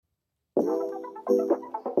Hi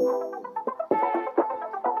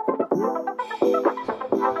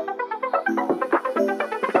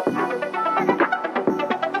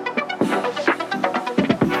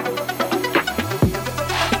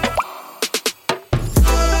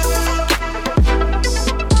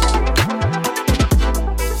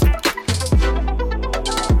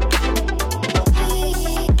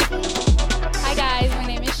guys, my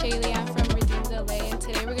name is Shaylee. I'm from Redeemed LA, and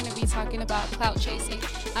today we're going to be talking about clout chasing.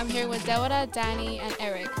 I'm here with Deborah, Danny, and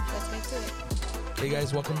Eric. Let's get to it. Hey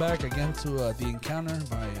guys, welcome back again to The Encounter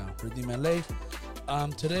by Redeem LA.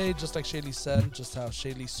 Today, just like Shaylee said, just how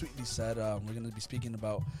Shaylee sweetly said, we're going to be speaking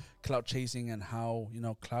about clout chasing and how,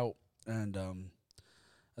 clout and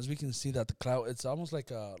as we can see that the clout, it's almost like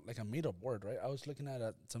a made up word, right? I was looking at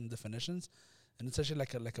some definitions, and it's actually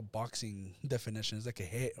like a boxing definition. It's like a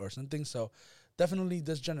hit or something. So definitely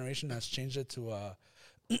this generation has changed it to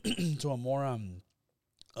to a more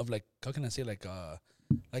of like, how can I say, like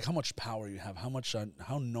how much power you have, how much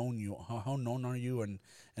how known are you,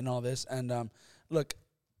 and all this. And look,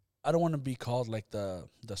 I don't want to be called like the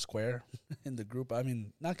square in the group. I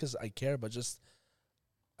mean, not because I care, but just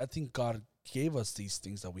I think God gave us these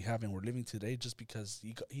things that we have and we're living today just because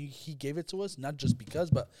he gave it to us, not just because,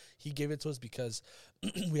 but he gave it to us because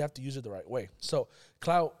we have to use it the right way. So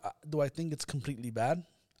clout, do I think it's completely bad?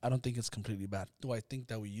 I don't think it's completely bad. Do I think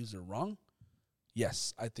that we use it wrong?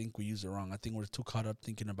 Yes, I think we use it wrong. I think we're too caught up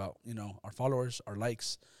thinking about, our followers, our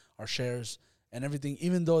likes, our shares, and everything,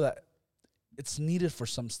 even though that it's needed for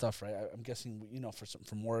some stuff, right? I'm guessing,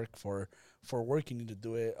 from work, for work, you need to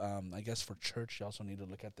do it. I guess for church, you also need to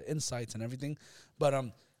look at the insights and everything. But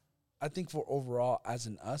I think for overall, as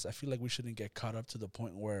in us, I feel like we shouldn't get caught up to the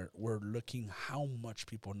point where we're looking how much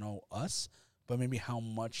people know us, but maybe how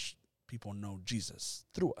much people know Jesus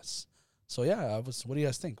through us. So yeah, what do you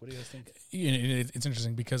guys think? It's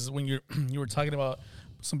interesting because when you were talking about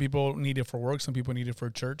some people need it for work, some people need it for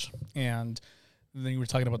church, and then you were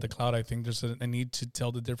talking about the cloud. I think there's a need to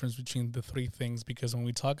tell the difference between the three things, because when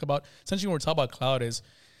we talk about, essentially when we're talking about cloud is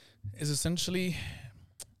essentially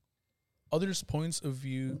others' points of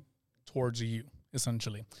view towards you,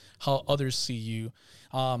 essentially how others see you.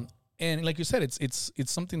 And like you said, it's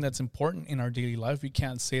something that's important in our daily life. We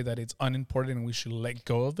can't say that it's unimportant and we should let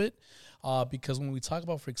go of it, because when we talk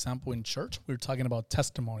about, for example, in church, we're talking about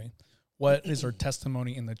testimony. What is our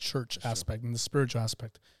testimony in the church aspect, in the spiritual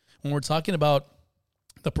aspect? When we're talking about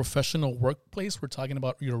the professional workplace, we're talking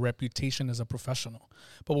about your reputation as a professional.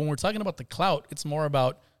 But when we're talking about the clout, it's more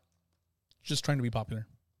about just trying to be popular.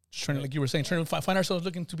 Just trying to, like you were saying, trying to find ourselves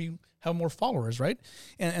looking to have more followers, right?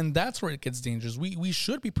 And that's where it gets dangerous. We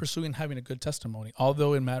should be pursuing having a good testimony,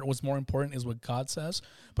 although it matters. What's more important is what God says,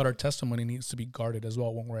 but our testimony needs to be guarded as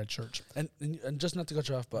well when we're at church. And just not to cut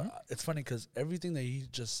you off, but it's funny because everything that he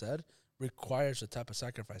just said requires a type of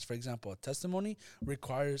sacrifice. For example, a testimony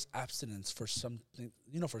requires abstinence for something,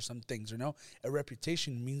 for some things, A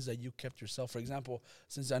reputation means that you kept yourself. For example,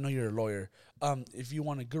 since I know you're a lawyer, if you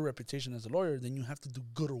want a good reputation as a lawyer, then you have to do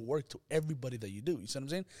good work to everybody that you do. You see what I'm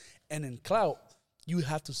saying? And in clout, you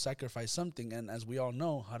have to sacrifice something. And as we all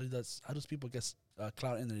know, how does people get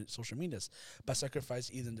clout in their social medias? By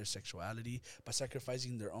sacrificing either their sexuality, by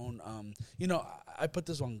sacrificing their own, I put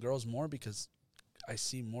this on girls more because I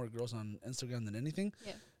see more girls on Instagram than anything.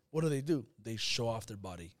 Yeah. What do? They show off their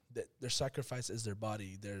body. Their sacrifice is their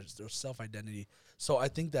body, their self-identity. So I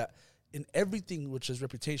think that in everything, which is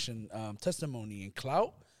reputation, testimony, and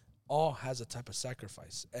clout, all has a type of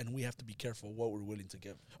sacrifice. And we have to be careful what we're willing to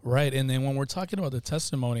give. Right. And then when we're talking about the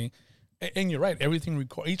testimony, and you're right,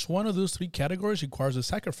 each one of those three categories requires a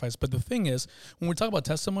sacrifice. But the thing is, when we talk about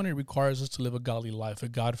testimony, it requires us to live a godly life, a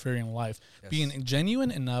God-fearing life, being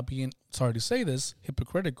genuine and not being, sorry to say this,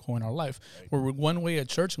 hypocritical in our life. Right. Where we're one way at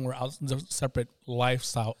church and we're out separate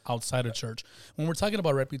lifestyle outside of church. When we're talking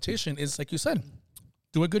about reputation, it's like you said,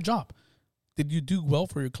 do a good job. Did you do well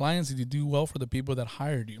for your clients? Did you do well for the people that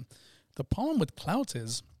hired you? The problem with clout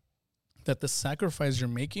is that the sacrifice you're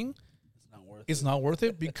making it's not worth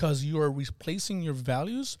it because you are replacing your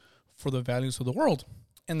values for the values of the world.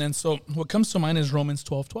 And then so what comes to mind is Romans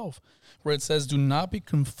 12:12, where it says, do not be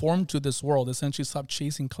conformed to this world. Essentially, stop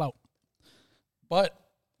chasing clout. But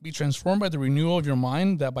be transformed by the renewal of your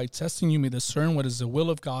mind, that by testing you may discern what is the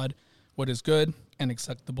will of God, what is good and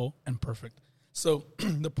acceptable and perfect. So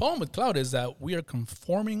the problem with clout is that we are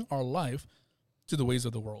conforming our life to the ways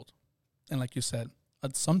of the world. And like you said,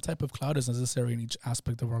 some type of clout is necessary in each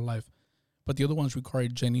aspect of our life. But the other ones require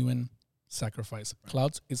genuine sacrifice.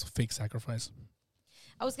 Clout is fake sacrifice.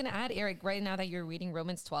 I was going to add, Eric, right now that you're reading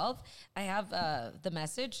Romans 12, I have the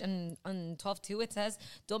message, and on 12:2 it says,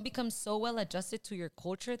 don't become so well adjusted to your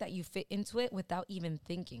culture that you fit into it without even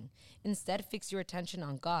thinking. Instead, fix your attention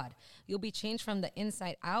on God. You'll be changed from the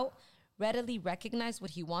inside out. Readily recognize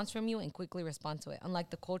what he wants from you and quickly respond to it.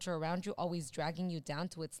 Unlike the culture around you, always dragging you down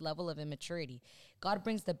to its level of immaturity. God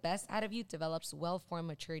brings the best out of you, develops well-formed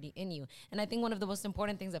maturity in you. And I think one of the most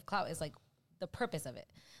important things of clout is like the purpose of it.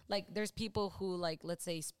 Like there's people who like, let's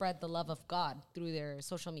say, spread the love of God through their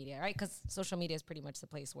social media, right? Because social media is pretty much the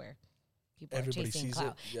place where people Everybody are chasing sees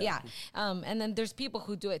clout. it. Yeah. And then there's people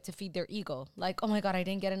who do it to feed their ego. Like, oh my God, I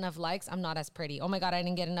didn't get enough likes. I'm not as pretty. Oh my God, I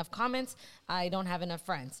didn't get enough comments. I don't have enough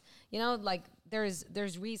friends. You know, like there's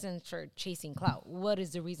reasons for chasing clout. What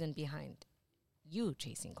is the reason behind you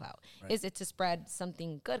chasing clout? Right. Is it to spread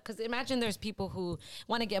something good? Because imagine there's people who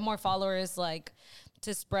want to get more followers, like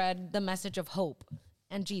to spread the message of hope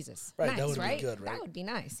and Jesus. Right, Nice, that would be right? good, right? That would be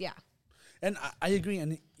nice, yeah. And I agree.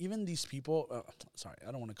 And even these people, sorry,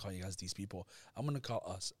 I don't want to call you guys these people. I'm going to call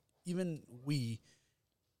us. Even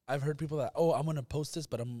I've heard people that, I'm going to post this,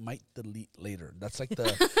 but I might delete later. That's like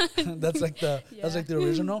the, that's like the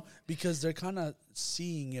original, because they're kind of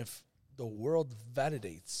seeing if the world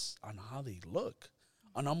validates on how they look,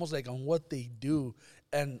 on almost like on what they do.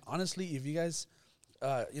 And honestly, if you guys,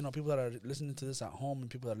 people that are listening to this at home and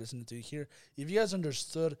people that are listening to it here, if you guys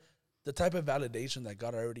understood the type of validation that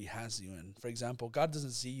God already has you in. For example, God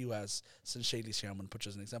doesn't see you as, since Shaylee's here, I'm going to put you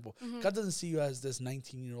as an example. God doesn't see you as this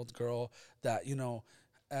 19-year-old girl that,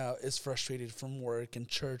 is frustrated from work and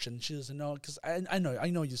church, and she doesn't know, because I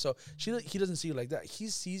know you. So he doesn't see you like that. He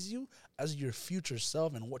sees you as your future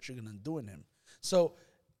self and what you're going to do in him. So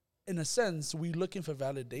in a sense, we're looking for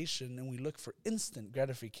validation, and we look for instant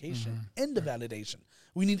gratification in the validation.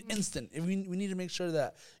 We need instant. We need to make sure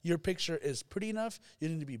that your picture is pretty enough. You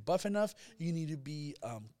need to be buff enough. You need to be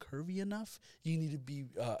curvy enough. You need to be,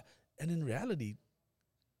 and in reality,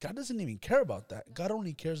 God doesn't even care about that. God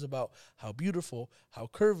only cares about how beautiful, how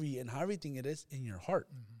curvy, and how everything it is in your heart.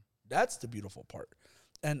 That's the beautiful part.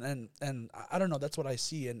 And I don't know, that's what I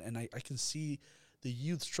see, and I can see the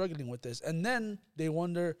youth struggling with this. And then they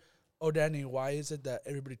wonder, oh, Danny, why is it that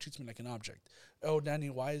everybody treats me like an object? Oh, Danny,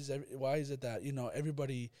 why is it that,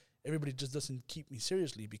 everybody just doesn't keep me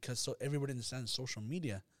seriously? Because so everybody understands social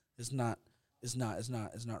media is not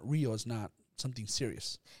real, it's not something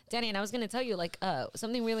serious. Danny, and I was going to tell you, like,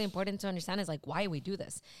 something really important to understand is, like, why we do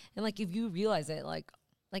this. And, like, if you realize it,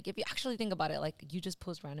 like if you actually think about it, like you just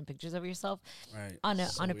post random pictures of yourself on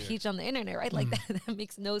a page on the internet, right? Like that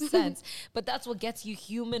makes no sense. But that's what gets you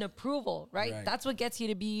human approval, right? That's what gets you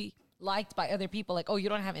to be liked by other people. Like, oh, you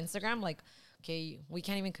don't have Instagram? Like, okay, we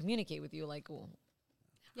can't even communicate with you. Like, well,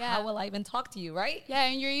 how will I even talk to you, right? Yeah,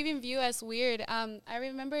 and you're even viewed as weird. I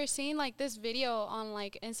remember seeing like this video on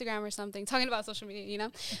like Instagram or something, talking about social media,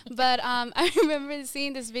 But I remember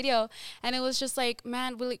seeing this video, and it was just like,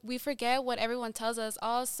 man, we forget what everyone tells us.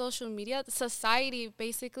 All social media, society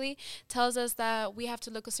basically tells us that we have to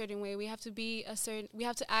look a certain way. We have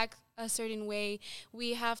to act a certain way.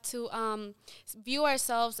 We have to view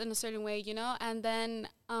ourselves in a certain way, And then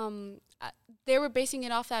they were basing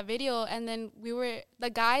it off that video, and then the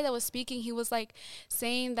guy that was speaking, he was like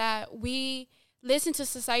saying that we listen to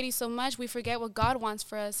society so much, we forget what God wants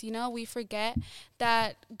for us, We forget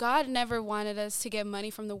that God never wanted us to get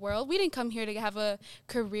money from the world. We didn't come here to have a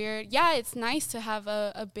career. Yeah, it's nice to have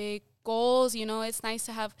a big goals, It's nice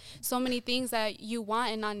to have so many things that you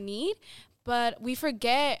want and not need. But we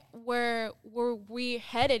forget where we're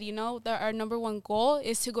headed, that our number one goal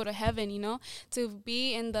is to go to heaven, to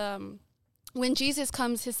be in when Jesus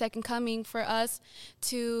comes, his second coming, for us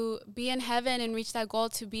to be in heaven and reach that goal,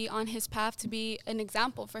 to be on his path, to be an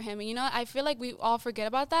example for him. And, I feel like we all forget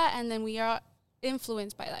about that, and then we are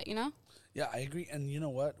influenced by that, Yeah, I agree. And you know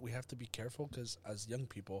what? We have to be careful, because as young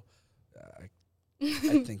people, I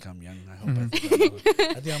think I'm young. I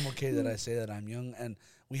think I'm okay that I say that I'm young. And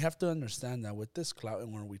we have to understand that with this clout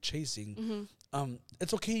and when we're chasing,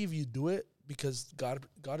 it's okay if you do it, because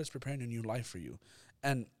God is preparing a new life for you.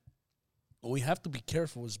 And what we have to be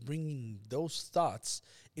careful is bringing those thoughts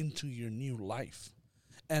into your new life.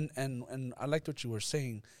 And I liked what you were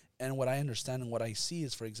saying. And what I understand and what I see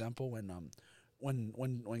is, for example,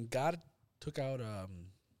 when God took out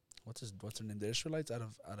what's her name, the Israelites out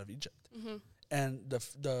of Egypt. And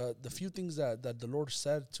the few things that the Lord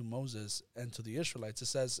said to Moses and to the Israelites, it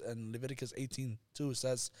says in Leviticus 18:2, it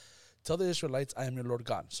says, tell the Israelites, I am your Lord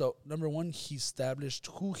God. So number one, he established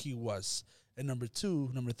who he was. And number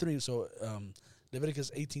three, so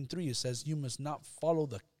Leviticus 18:3, it says, you must not follow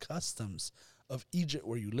the customs of Egypt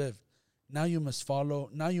where you live, Now you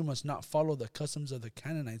must not follow the customs of the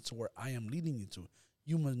Canaanites where I am leading you to.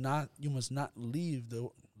 You must not live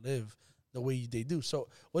the way they do. So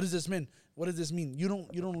what does this mean? What does this mean? You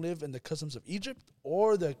don't live in the customs of Egypt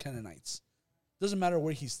or the Canaanites. Doesn't matter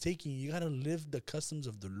where he's taking you. You got to live the customs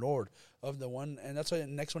of the Lord, of the one. And that's why the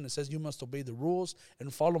next one, it says, you must obey the rules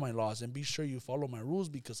and follow my laws, and be sure you follow my rules,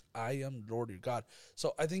 because I am Lord your God.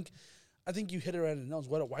 So I think you hit it right in the nose.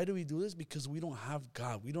 Why do we do this? Because we don't have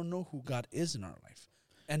God. We don't know who God is in our life.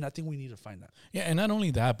 And I think we need to find that. Yeah, and not only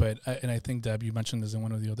that, but and I think, Deb, you mentioned this in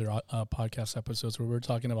one of the other podcast episodes where we were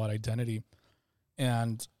talking about identity.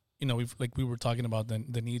 And, we were talking about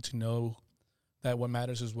the need to know that what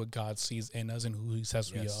matters is what God sees in us and who he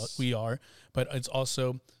says we are. But it's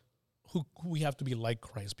also who we have to be like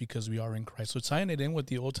Christ, because we are in Christ. So tying it in with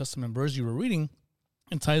the Old Testament verse you were reading,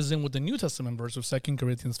 and ties in with the New Testament verse of 2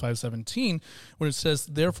 Corinthians 5:17, where it says,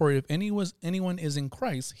 therefore, if anyone is in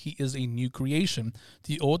Christ, he is a new creation.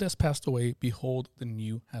 The old has passed away. Behold, the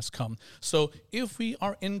new has come. So if we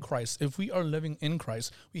are in Christ, if we are living in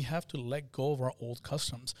Christ, we have to let go of our old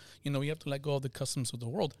customs. We have to let go of the customs of the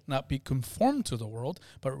world, not be conformed to the world,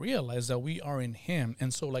 but realize that we are in him.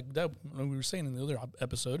 And so like that, when we were saying in the other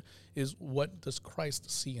episode, is what does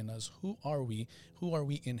Christ see in us? Who are we? Who are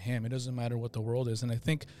we in him? It doesn't matter what the world is. And I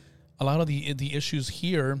think a lot of the issues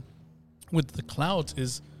here with the clouds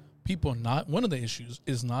is one of the issues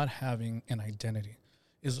is not having an identity,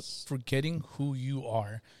 is forgetting who you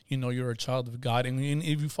are. You're a child of God. And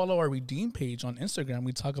if you follow our Redeem page on Instagram,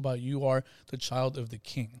 we talk about you are the child of the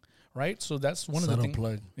King. Right, so that's one subtle of the things.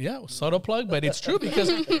 Plug. Yeah, subtle plug, but it's true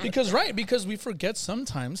because we forget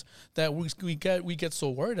sometimes that we get so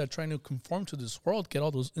worried at trying to conform to this world, get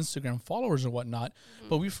all those Instagram followers and whatnot,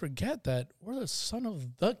 but we forget that we're the son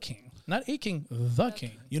of the King, not a king, the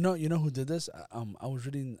King. You know who did this? I was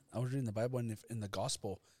reading the Bible, and in the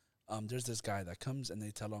Gospel, there's this guy that comes and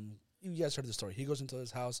they tell him, you guys heard the story. He goes into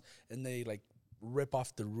his house and they rip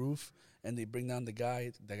off the roof, and they bring down the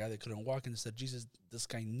guy that couldn't walk, and said, Jesus, this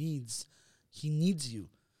guy needs you.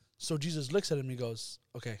 So Jesus looks at him and he goes,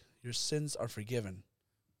 okay, your sins are forgiven.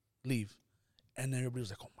 Leave. And everybody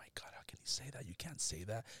was like, oh my God, how can he say that? You can't say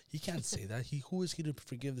that. He can't say that. Who is he to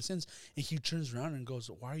forgive the sins? And he turns around and goes,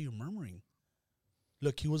 why are you murmuring?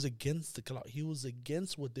 Look, he was against the cloud. He was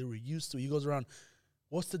against what they were used to. He goes around,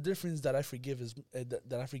 what's the difference that I forgive his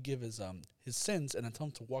sins and I tell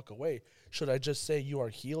him to walk away? Should I just say you are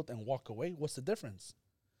healed and walk away? What's the difference?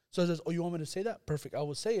 So he says, oh, you want me to say that? Perfect, I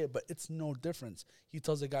will say it, but it's no difference. He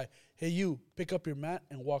tells the guy, hey, you, pick up your mat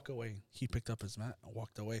and walk away. He picked up his mat and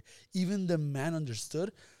walked away. Even the man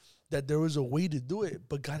understood that there was a way to do it,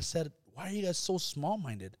 but God said, why are you guys so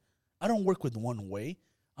small-minded? I don't work with one way.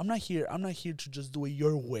 I'm not here to just do it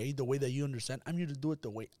your way, the way that you understand. I'm here to do it the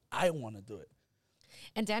way I want to do it.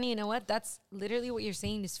 And Danny, you know what? That's literally what you're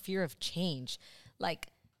saying is fear of change. Like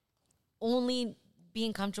only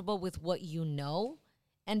being comfortable with what you know.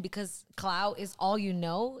 And because clout is all you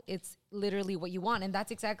know, it's literally what you want. And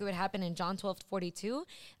that's exactly what happened in John 12:42.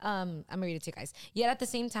 I'm going to read it to you guys. Yet at the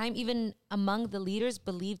same time, even among the leaders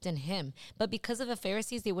believed in him. But because of the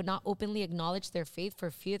Pharisees, they would not openly acknowledge their faith for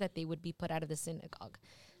fear that they would be put out of the synagogue.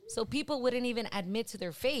 So people wouldn't even admit to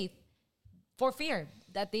their faith for fear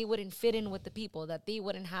that they wouldn't fit in with the people, that they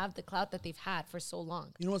wouldn't have the clout that they've had for so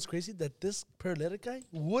long. You know what's crazy? That this paralytic guy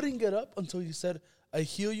wouldn't get up until he said, I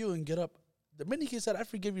heal you, and get up. The minute he said, I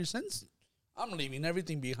forgive your sins, I'm leaving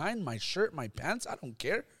everything behind, my shirt, my pants, I don't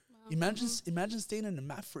care. Wow. Imagine staying in the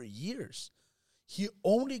mat for years. He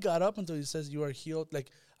only got up until he says, you are healed.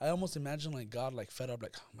 Like, I almost imagine like God like fed up,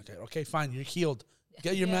 like, oh my God, okay, fine, you're healed.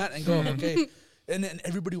 Get your mat and go, okay. And then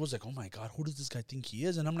everybody was like, oh my God, who does this guy think he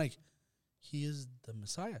is? And I'm like, he is the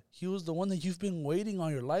Messiah. He was the one that you've been waiting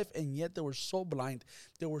on your life, and yet they were so blind.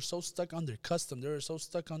 They were so stuck on their custom. They were so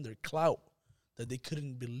stuck on their clout that they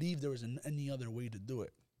couldn't believe there was any other way to do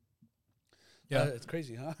it. Yeah. It's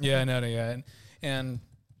crazy, huh? Yeah, no, yeah. And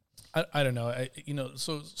I don't know.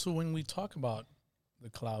 So when we talk about the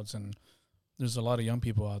clouds, and there's a lot of young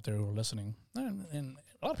people out there who are listening, and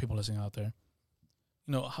a lot of people listening out there,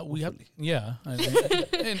 how we have, yeah. And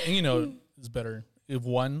it's better if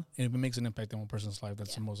it makes an impact on one person's life,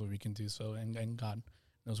 that's the most that we can do. So, and God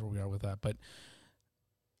knows where we are with that. But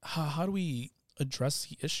how do we address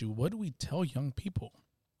the issue? What do we tell young people?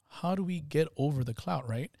 How do we get over the clout,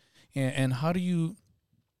 right? And how do you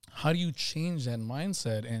change that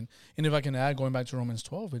mindset? And if I can add, going back to Romans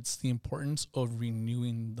 12, it's the importance of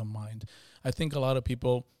renewing the mind. I think a lot of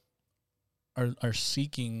people are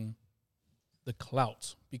seeking the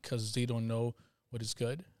clout because they don't know what is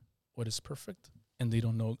good, what is perfect, and they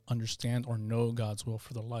don't understand or know God's will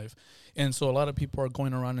for their life. And so a lot of people are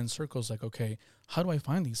going around in circles like, okay, how do I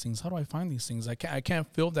find these things? How do I find these things? I can't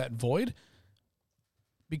fill that void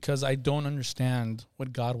because I don't understand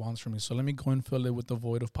what God wants from me. So let me go and fill it with the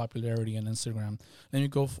void of popularity and Instagram. Let me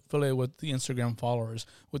go fill it with the Instagram followers,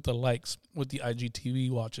 with the likes, with the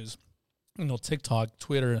IGTV watches, TikTok,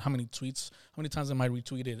 Twitter, how many tweets, how many times am I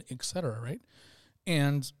retweeted, etc. Right?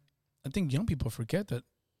 And I think young people forget that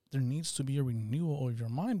there needs to be a renewal of your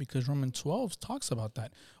mind, because Romans 12 talks about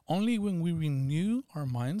that. Only when we renew our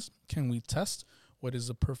minds can we test what is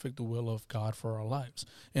the perfect will of God for our lives,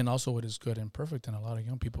 and also what is good and perfect. And a lot of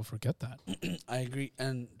young people forget that. I agree.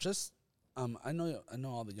 And just, I know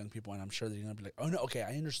all the young people, and I'm sure they're going to be like, oh, no, okay,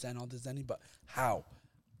 I understand all this, Danny, but how?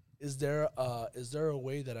 Is there a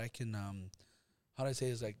way that I can, how do I say,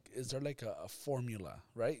 is there like a formula,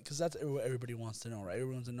 right? Because that's what everybody wants to know, right?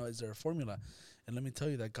 Everyone wants to know, is there a formula? And let me tell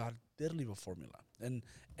you that God did leave a formula.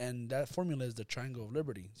 And that formula is the triangle of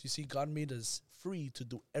liberty. So you see, God made us free to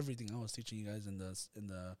do everything. I was teaching you guys in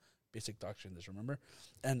the basic doctrine, this, remember?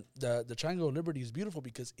 And the triangle of liberty is beautiful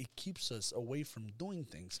because it keeps us away from doing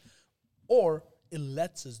things, or it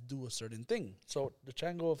lets us do a certain thing. So the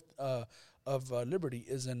triangle of liberty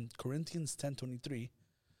is in Corinthians 10:23.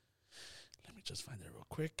 Let me just find it real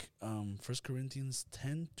quick. 1 Corinthians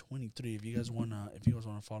 10:23. If you guys wanna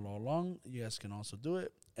follow along, you guys can also do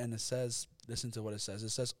it. And it says, listen to what it says. It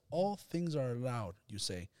says, all things are allowed, you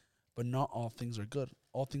say, but not all things are good.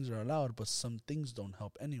 All things are allowed, but some things don't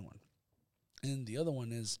help anyone. And the other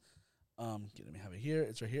one is, let me have it here.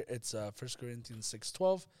 It's right here. It's 1 Corinthians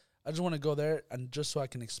 6:12. I just want to go there, and just so I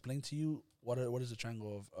can explain to you what is the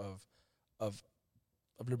triangle of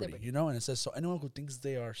liberty, And it says, so anyone who thinks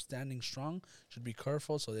they are standing strong should be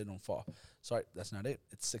careful so they don't fall. Sorry, that's not it.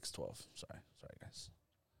 It's 6:12. Sorry, guys.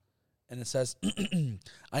 And it says,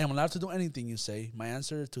 I am allowed to do anything, you say. My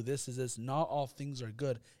answer to this is this: not all things are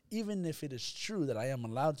good. Even if it is true that I am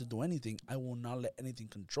allowed to do anything, I will not let anything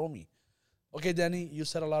control me. Okay, Danny, you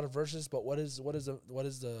said a lot of verses, but what is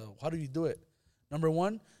the how do you do it? Number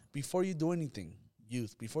one, before you do anything,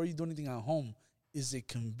 youth, before you do anything at home, is it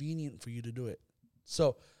convenient for you to do it?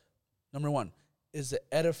 So, number one, is it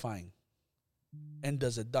edifying? And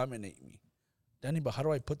does it dominate me? Danny, but how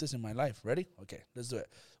do I put this in my life? Ready? Okay, let's do it.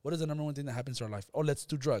 What is the number one thing that happens to our life? Oh, let's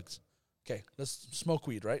do drugs. Okay, let's smoke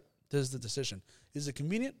weed, right? This is the decision. Is it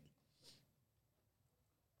convenient?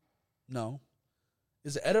 No.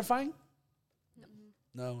 Is it edifying?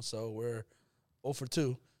 No. So we're 0 for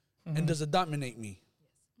 2. Mm-hmm. And does it dominate me?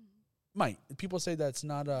 Yes. Might. People say that it's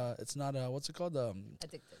not what's it called?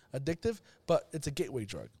 Addictive, but it's a gateway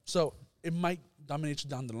drug. So it might dominate you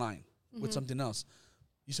down the line with something else.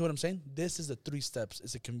 You see what I'm saying? This is the 3 steps.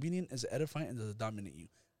 Is it convenient? Is it edifying? And does it dominate you?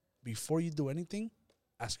 Before you do anything,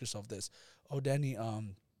 ask yourself this. Oh, Danny,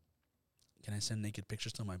 can I send naked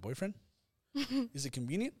pictures to my boyfriend? Is it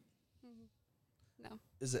convenient? No.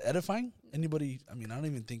 Is it edifying? Anybody? I mean, I don't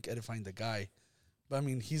even think edifying the guy. But, I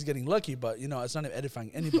mean, he's getting lucky, but, it's not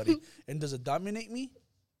edifying anybody. And does it dominate me?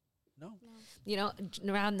 No. Now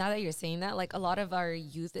that you're saying that, like, a lot of our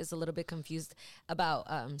youth is a little bit confused about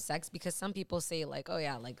sex, because some people say, like, oh,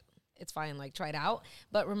 yeah, like, it's fine, like, try it out.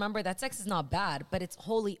 But remember that sex is not bad, but it's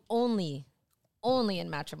wholly only in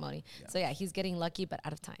matrimony. Yeah. So, yeah, he's getting lucky, but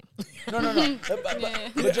out of time. No.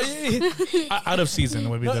 But out of season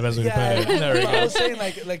would be the best way to put it. There we go. I was saying,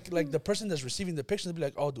 like the person that's receiving the picture, they'll be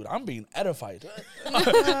like, oh, dude, I'm being edified.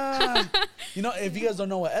 If you guys don't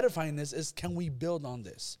know what edifying is can we build on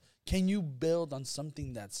this? Can you build on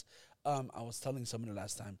something that's, I was telling somebody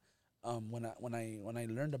last time, when I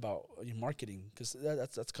learned about marketing, because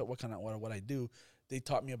that's what I do, they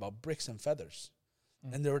taught me about bricks and feathers.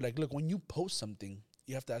 And they were like, look, when you post something,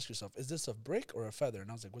 you have to ask yourself, is this a brick or a feather? And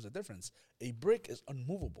I was like, what's the difference? A brick is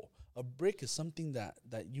unmovable. A brick is something that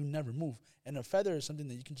you never move. And a feather is something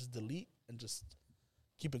that you can just delete and just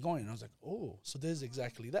keep it going. And I was like, oh, so this is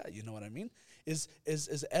exactly that. You know what I mean? Is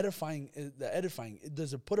edifying,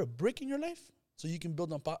 does it put a brick in your life so you can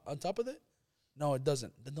build on top of it? No, it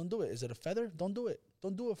doesn't. Then don't do it. Is it a feather? Don't do it.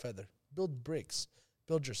 Don't do a feather. Build bricks.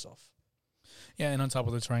 Build yourself. Yeah, and on top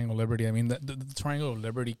of the triangle of liberty, I mean, the triangle of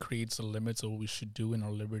liberty creates the limits of what we should do in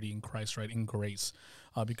our liberty in Christ, right, in grace,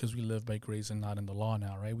 because we live by grace and not in the law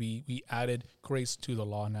now, right? We added grace to the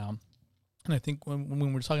law now. And I think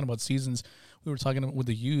when we're talking about seasons, we were talking about, with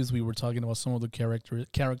the youth, we were talking about some of the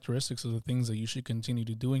characteristics of the things that you should continue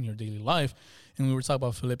to do in your daily life. And we were talking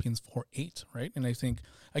about Philippians 4:8, right? And I think,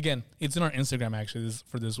 again, it's in our Instagram actually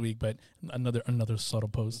for this week, but another subtle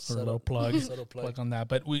post or a little plug, plug on that.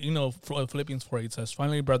 But Philippians 4:8 says,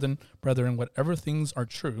 finally, brethren, whatever things are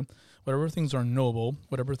true, whatever things are noble,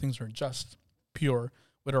 whatever things are just, pure,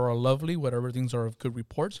 whether are lovely, whatever things are of good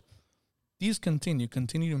reports. These continue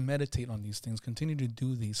to meditate on these things, continue to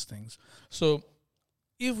do these things. So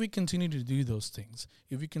if we continue to do those things,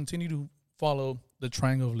 if we continue to follow the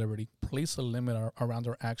triangle of liberty, place a limit around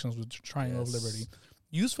our actions with the triangle of liberty,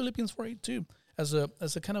 use Philippians 4:8 too as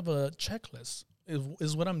a kind of a checklist.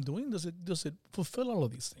 Is what I'm doing, does it fulfill all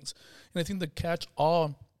of these things? And I think the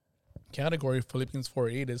catch-all category of Philippians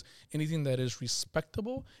 4:8 is anything that is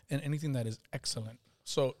respectable and anything that is excellent.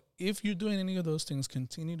 So if you're doing any of those things,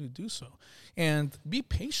 continue to do so. And be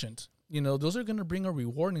patient. Those are going to bring a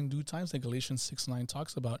reward in due times, like Galatians 6:9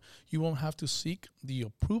 talks about. You won't have to seek the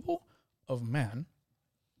approval of man.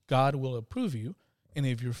 God will approve you. And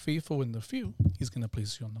if you're faithful in the few, he's going to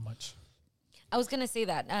place you on the much. I was going to say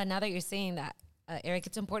that now that you're saying that, Eric,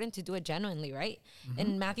 it's important to do it genuinely, right? Mm-hmm.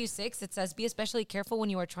 In Matthew 6, it says, be especially careful when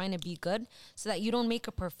you are trying to be good so that you don't make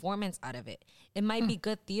a performance out of it. It might be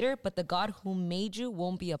good theater, but the God who made you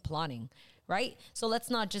won't be applauding, right? So let's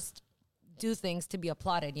not just do things to be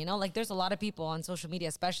applauded, Like there's a lot of people on social media,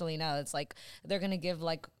 especially now, it's like they're going to give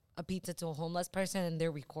like a pizza to a homeless person and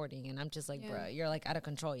they're recording. And I'm just like, bruh, you're like out of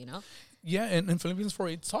control, Yeah, and Philippians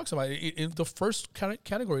 4:8 talks about it. The first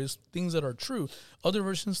category is things that are true. Other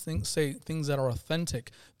versions say things that are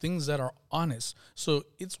authentic, things that are honest. So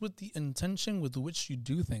it's with the intention with which you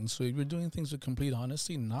do things. So if you're doing things with complete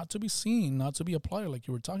honesty, not to be seen, not to be applauded, like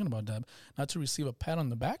you were talking about, Deb, not to receive a pat on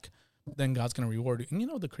the back, then God's going to reward you.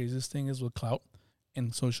 And the craziest thing is with clout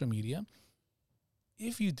and social media,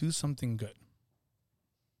 if you do something good,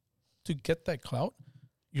 to get that clout,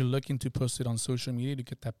 you're looking to post it on social media to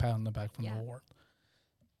get that pat on the back from the world.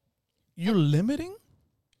 You're limiting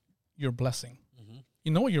your blessing. Mm-hmm.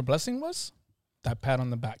 You know what your blessing was? That pat on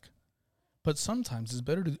the back. But sometimes it's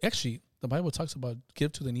better to, actually, the Bible talks about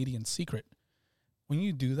give to the needy in secret. When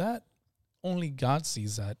you do that, only God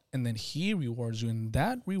sees that, and then he rewards you. And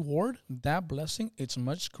that reward, that blessing, it's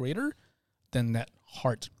much greater than that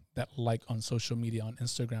heart, that like on social media, on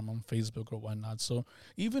Instagram, on Facebook or whatnot. So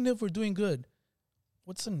even if we're doing good,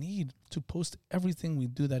 what's the need to post everything we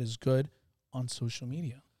do that is good on social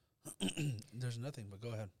media? There's nothing, but go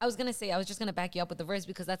ahead. I was just going to back you up with the verse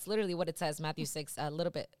because that's literally what it says, Matthew 6, a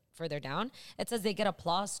little bit further down. It says they get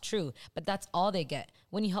applause, true, but that's all they get.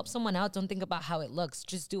 When you help someone out, don't think about how it looks.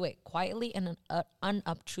 Just do it quietly and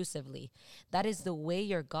unobtrusively. That is the way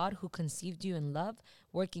your God who conceived you in love,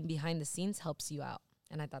 working behind the scenes, helps you out.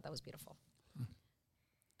 And I thought that was beautiful.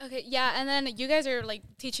 Okay, yeah, and then you guys are like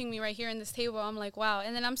teaching me right here in this table. I'm like, wow.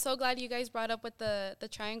 And then I'm so glad you guys brought up with the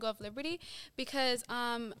triangle of liberty because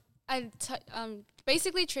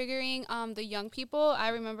basically triggering the young people. I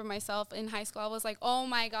remember myself in high school. I was like, oh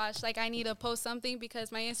my gosh, like I need to post something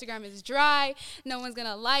because my Instagram is dry. No one's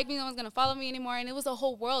gonna like me. No one's gonna follow me anymore. And it was a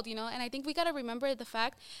whole world, And I think we gotta remember the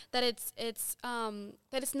fact that it's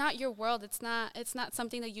not your world. It's not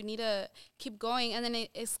something that you need to keep going. And then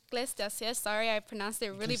Ecclesiastes. Sorry, I pronounced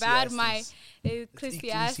it really bad. My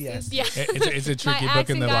Ecclesiastes. Yeah, it's a tricky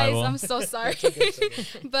book in the guys, Bible. I'm so sorry.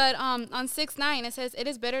 But on 6:9 it says, "It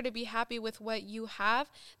is better to be happy with what you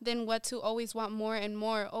have than what to always want more and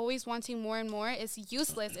more." Always wanting more and more is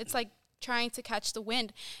useless. It's like trying to catch the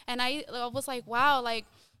wind. And I was like, wow, like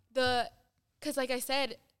because like I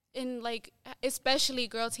said, in like especially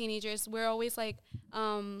girl teenagers, we're always like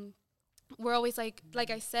I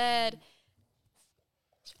said,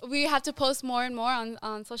 we have to post more and more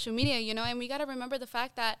on social media, and we got to remember the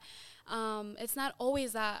fact that it's not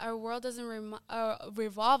always that. Our world doesn't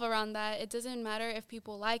revolve around that. It doesn't matter if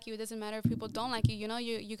people like you. It doesn't matter if people don't like you.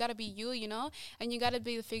 You got to be you, and you got to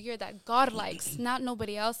be the figure that God likes, not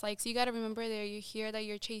nobody else likes. You got to remember that you're here, that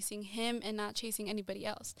you're chasing him and not chasing anybody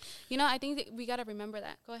else. I think that we got to remember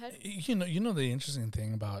that. Go ahead. The interesting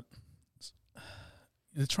thing about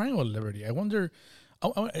the triangle of liberty, I wonder,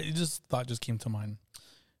 thought just came to mind.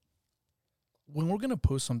 When we're going to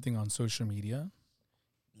post something on social media,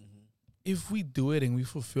 if we do it and we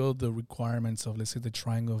fulfill the requirements of, let's say, the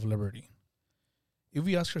triangle of liberty, if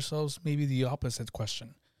we ask ourselves maybe the opposite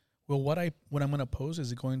question, well, what I'm going to post,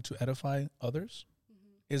 is it going to edify others?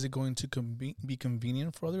 Mm-hmm. Is it going to be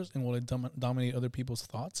convenient for others? And will it dominate other people's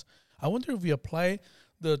thoughts? I wonder if we apply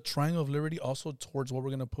the triangle of liberty also towards what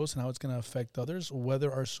we're going to post and how it's going to affect others,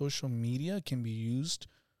 whether our social media can be used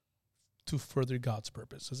to further God's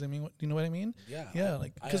purpose. Does that mean you know what I mean? Yeah.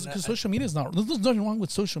 Like because social media is not. There's nothing wrong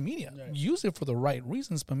with social media. Right. Use it for the right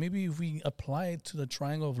reasons, but maybe if we apply it to the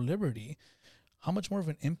triangle of liberty, how much more of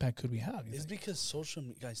an impact could we have? It's because social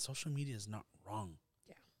media is not wrong.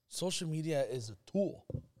 Yeah. Social media is a tool.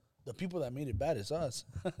 The people that made it bad is us.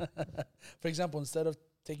 For example, instead of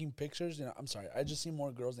taking pictures, I'm sorry, I just see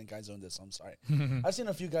more girls than guys doing this. I'm sorry. I've seen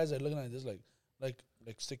a few guys that are looking at this like, like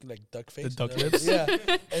sticking like duck face. The duck They're- lips? Yeah.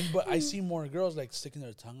 But I see more girls like sticking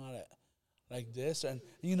their tongue out like this, and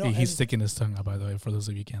He's and- sticking his tongue out, by the way, for those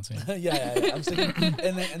of you who can't see. yeah, I'm sticking,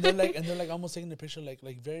 and they're like almost taking the picture like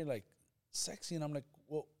very like sexy, and I'm like,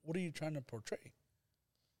 well, what are you trying to portray?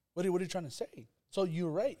 What are you trying to say? So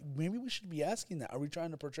you're right. Maybe we should be asking that. Are we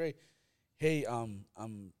trying to portray, hey, I'm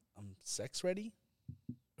sex ready?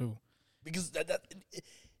 Ooh. Because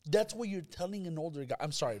that's what you're telling an older guy.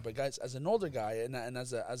 I'm sorry, but guys, as an older guy and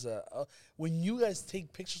as a when you guys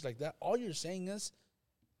take pictures like that, all you're saying is,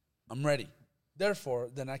 I'm ready. Therefore,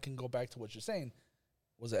 then I can go back to what you're saying.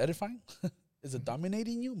 Was it edifying? Is it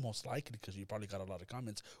dominating you? Most likely, because you probably got a lot of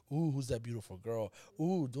comments. Ooh, who's that beautiful girl?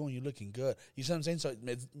 Ooh, doing you looking good. You see what I'm saying? So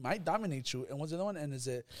it might dominate you. And what's the other one? And is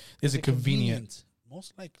it convenient?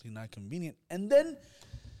 Most likely not convenient. And then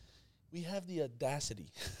we have the audacity,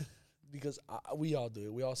 because we all do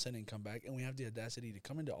it. We all sin and come back, and we have the audacity to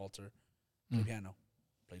come into altar, play piano,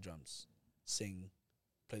 play drums, sing,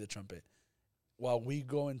 play the trumpet. While we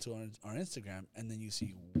go into our Instagram, and then you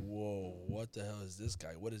see, whoa, what the hell is this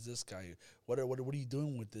guy? What is this guy? What are you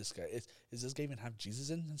doing with this guy? Is this guy even have Jesus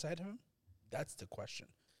inside of him? That's the question.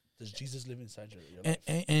 Does Jesus live inside your life?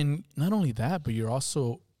 And not only that, but you're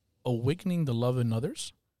also awakening the love in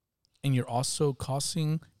others, and you're also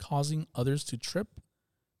causing others to trip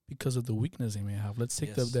because of the weakness they may have. Let's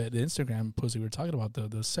take Yes. the Instagram post that we were talking about,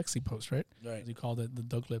 the sexy post, right? Right. As you called it, the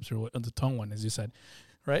duck lips, or the tongue one, as you said,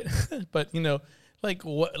 right? But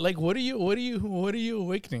what are you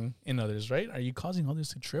awakening in others, right? Are you causing others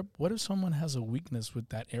to trip? What if someone has a weakness with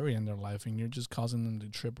that area in their life, and you're just causing them to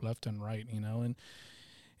trip left and right,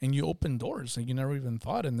 and you open doors and you never even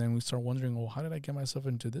thought, and then we start wondering, well, how did I get myself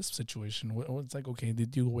into this situation? It's like, okay,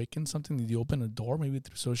 did you awaken something? Did you open a door, maybe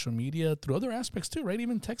through social media, through other aspects too, right?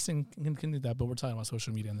 Even texting can do that, but we're talking about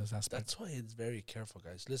social media in this aspect. That's why it's very careful,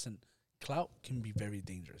 guys. Listen, clout can be very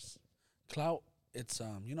dangerous. Clout, it's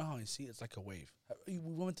you know how I see it? It's like a wave. We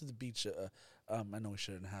went to the beach. I know we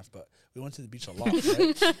shouldn't have, but we went to the beach a lot.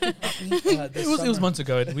 Right? It was months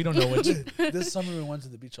ago. We don't know which. This summer we went to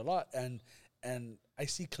the beach a lot, and I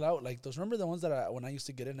see clout like those. Remember the ones that when I used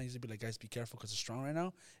to get in, I used to be like, guys, be careful because it's strong right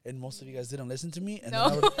now. And most of you guys didn't listen to me, and No.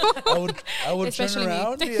 then I would turn Especially me.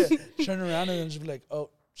 around, turn around, and then just be like, oh,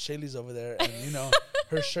 Shaylee's over there, and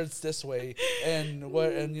her shirt's this way, and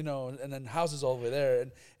then houses all over there,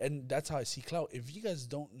 and that's how I see clout. If you guys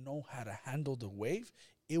don't know how to handle the wave,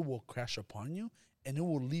 it will crash upon you, and it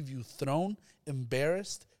will leave you thrown,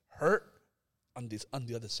 embarrassed, hurt on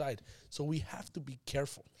the other side. So we have to be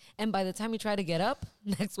careful. And by the time you try to get up,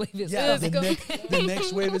 next wave is Yeah, up. the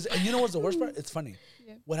next wave is, and you know what's the worst part? It's funny.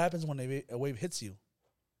 Yeah. What happens when a wave hits you?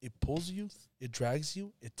 It pulls you, it drags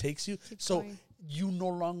you, it takes you. Keep So going. you no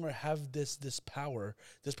longer have this power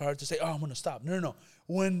to say, oh, I'm gonna stop. No.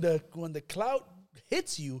 When the cloud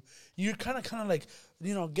hits you, you're kind of like,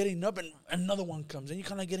 getting up, and another one comes, and you're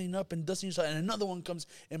kind of getting up and dusting yourself, and another one comes,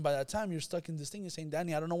 and by that time you're stuck in this thing. You're saying,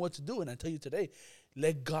 Danny, I don't know what to do. And I tell you today,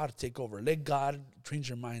 let God take over. Let God change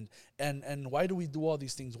your mind. And why do we do all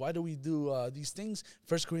these things? Why do we do these things?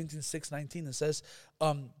 1 Corinthians 6:19, it says,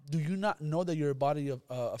 do you not know that your body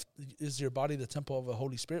is your body the temple of the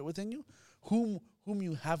Holy Spirit within you, whom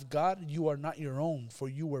you have God? You are not your own, for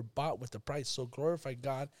you were bought with a price. So glorify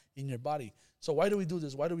God in your body. So why do we do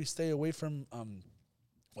this? Why do we stay away from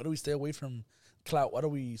clout? Why do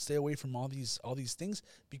we stay away from all these things?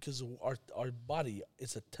 Because our body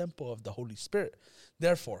is a temple of the Holy Spirit.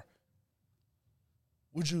 Therefore,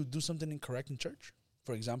 would you do something incorrect in church?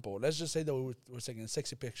 For example, let's just say that we're taking a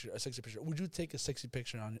sexy picture. Would you take a sexy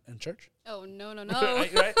picture in church? Oh no.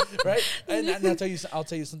 right. And I'll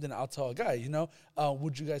tell you something. I'll tell a guy.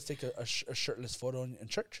 Would you guys take a shirtless photo in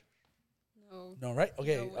church? No. No, right?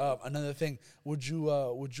 Okay. No way. Another thing. Would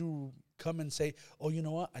you come and say, oh, you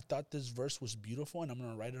know what? I thought this verse was beautiful, and I'm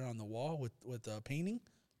gonna write it on the wall with a painting.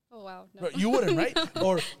 Oh wow. No. Right, you wouldn't, right?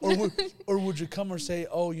 or would you come or say,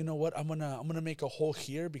 oh, you know what? I'm gonna make a hole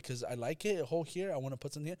here because I like it. A hole here. I want to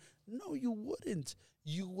put something here. No, you wouldn't.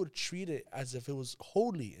 You would treat it as if it was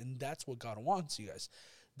holy, and that's what God wants, you guys.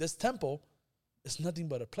 This temple is nothing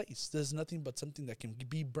but a place. There's nothing but something that can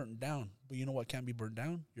be burnt down. But you know what can't be burnt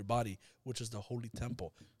down? Your body, which is the holy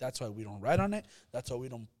temple. That's why we don't write on it. That's why we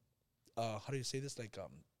don't. How do you say this? Like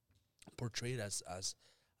portray it as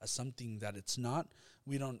something that it's not.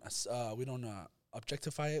 We don't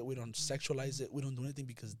objectify it. We don't sexualize it. We don't do anything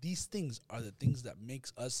because these things are the things that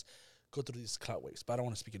makes us go through these cloud waves. But I don't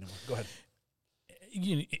want to speak anymore. Go ahead.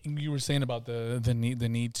 You were saying about the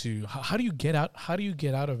need to how do you get out? How do you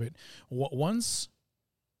get out of it? Once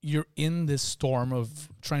you're in this storm of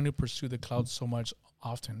trying to pursue the cloud so much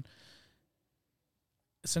often,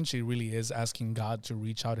 essentially really is asking God to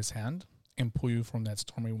reach out his hand and pull you from that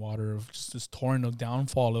stormy water of just this torrent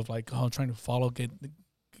downfall of like, trying to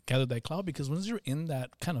gather that cloud. Because once you're in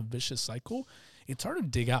that kind of vicious cycle, it's hard to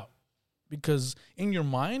dig out. Because in your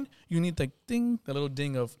mind, you need that little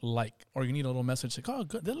ding of like, or you need a little message like, oh,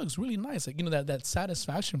 good, that looks really nice. Like, that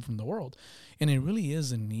satisfaction from the world. And it really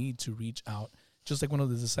is a need to reach out. Just like one of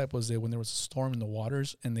the disciples did when there was a storm in the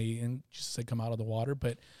waters and Jesus said, come out of the water.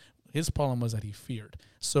 But his problem was that he feared.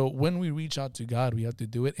 So when we reach out to God, we have to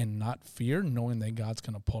do it and not fear, knowing that God's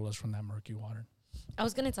going to pull us from that murky water. I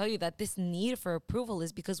was going to tell you that this need for approval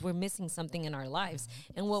is because we're missing something in our lives.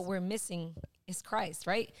 And what we're missing is Christ,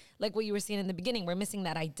 right? Like what you were saying in the beginning, we're missing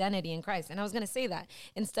that identity in Christ. And I was going to say that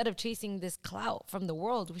instead of chasing this clout from the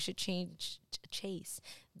world, we should chase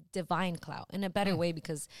divine clout in a better way,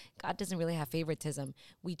 because God doesn't really have favoritism.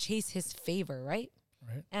 We chase his favor, right?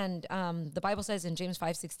 Right. And the Bible says in James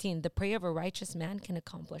 5:16, the prayer of a righteous man can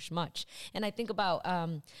accomplish much. And I think about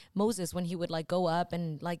Moses when he would like go up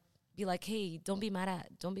and like be like, hey, don't be mad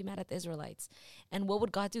at the Israelites. And what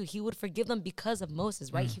would God do? He would forgive them because of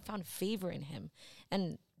Moses, right? He found favor in him.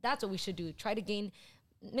 And that's what we should do. Try to gain,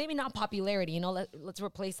 maybe not popularity, let's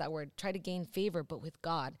replace that word. Try to gain favor, but with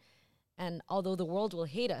God. And although the world will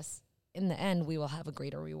hate us, in the end, we will have a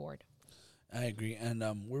greater reward. I agree. And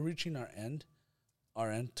we're reaching our end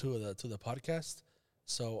to the podcast.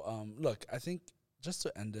 So look, I think just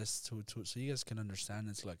to end this to so you guys can understand,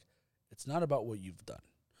 it's not about what you've done.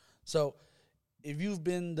 So if you've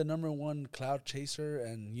been the number one cloud chaser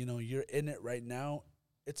and you're in it right now,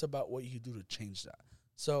 it's about what you do to change that.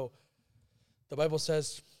 So the Bible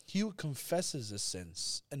says he who confesses his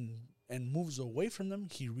sins and moves away from them,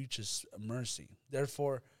 he reaches mercy.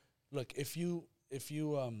 Therefore, look, if you're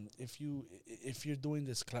doing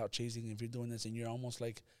this cloud chasing, if you're doing this and you're almost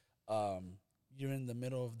like you're in the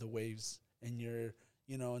middle of the waves and you're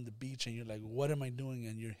on the beach and you're like, what am I doing?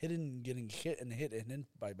 And you're getting hit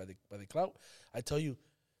by the clout. I tell you,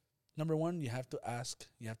 number one, you have to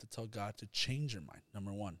tell God to change your mind.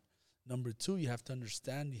 Number one. Number two, you have to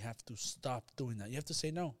understand, you have to stop doing that. You have to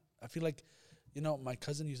say no. I feel like, my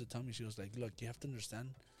cousin used to tell me, she was like, look, you have to understand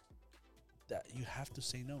that you have to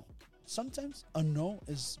say no. Sometimes a no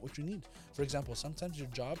is what you need. For example, sometimes your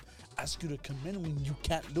job asks you to come in when you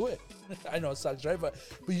can't do it. I know it sucks, right? But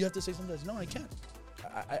you have to say sometimes, no, I can't.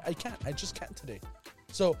 I can't. I just can't today.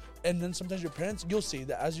 So, and then sometimes your parents, you'll see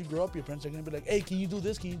that as you grow up, your parents are going to be like, hey, can you do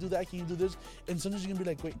this? Can you do that? Can you do this? And sometimes you're going to be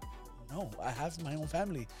like, wait, no, I have my own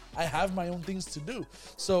family. I have my own things to do.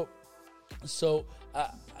 So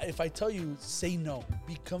if I tell you, say no,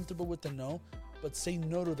 be comfortable with the no, but say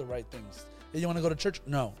no to the right things. You want to go to church?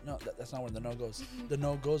 No, that's not where the no goes. The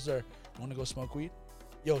no goes there. You want to go smoke weed?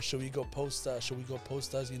 Yo, should we go post us,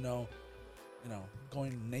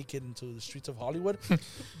 going naked into the streets of Hollywood?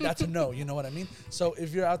 That's a no. You know what I mean? So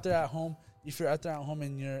if you're out there at home,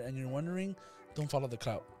 and you're wondering, don't follow the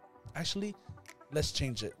clout. Actually, let's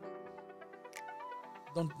change it.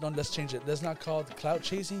 Let's change it. That's not called clout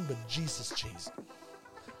chasing, but Jesus chasing.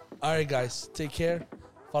 All right, guys, take care.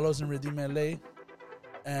 Follow us in Redeem LA.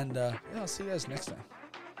 And I'll see you guys next time.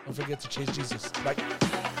 Don't forget to chase Jesus. Bye.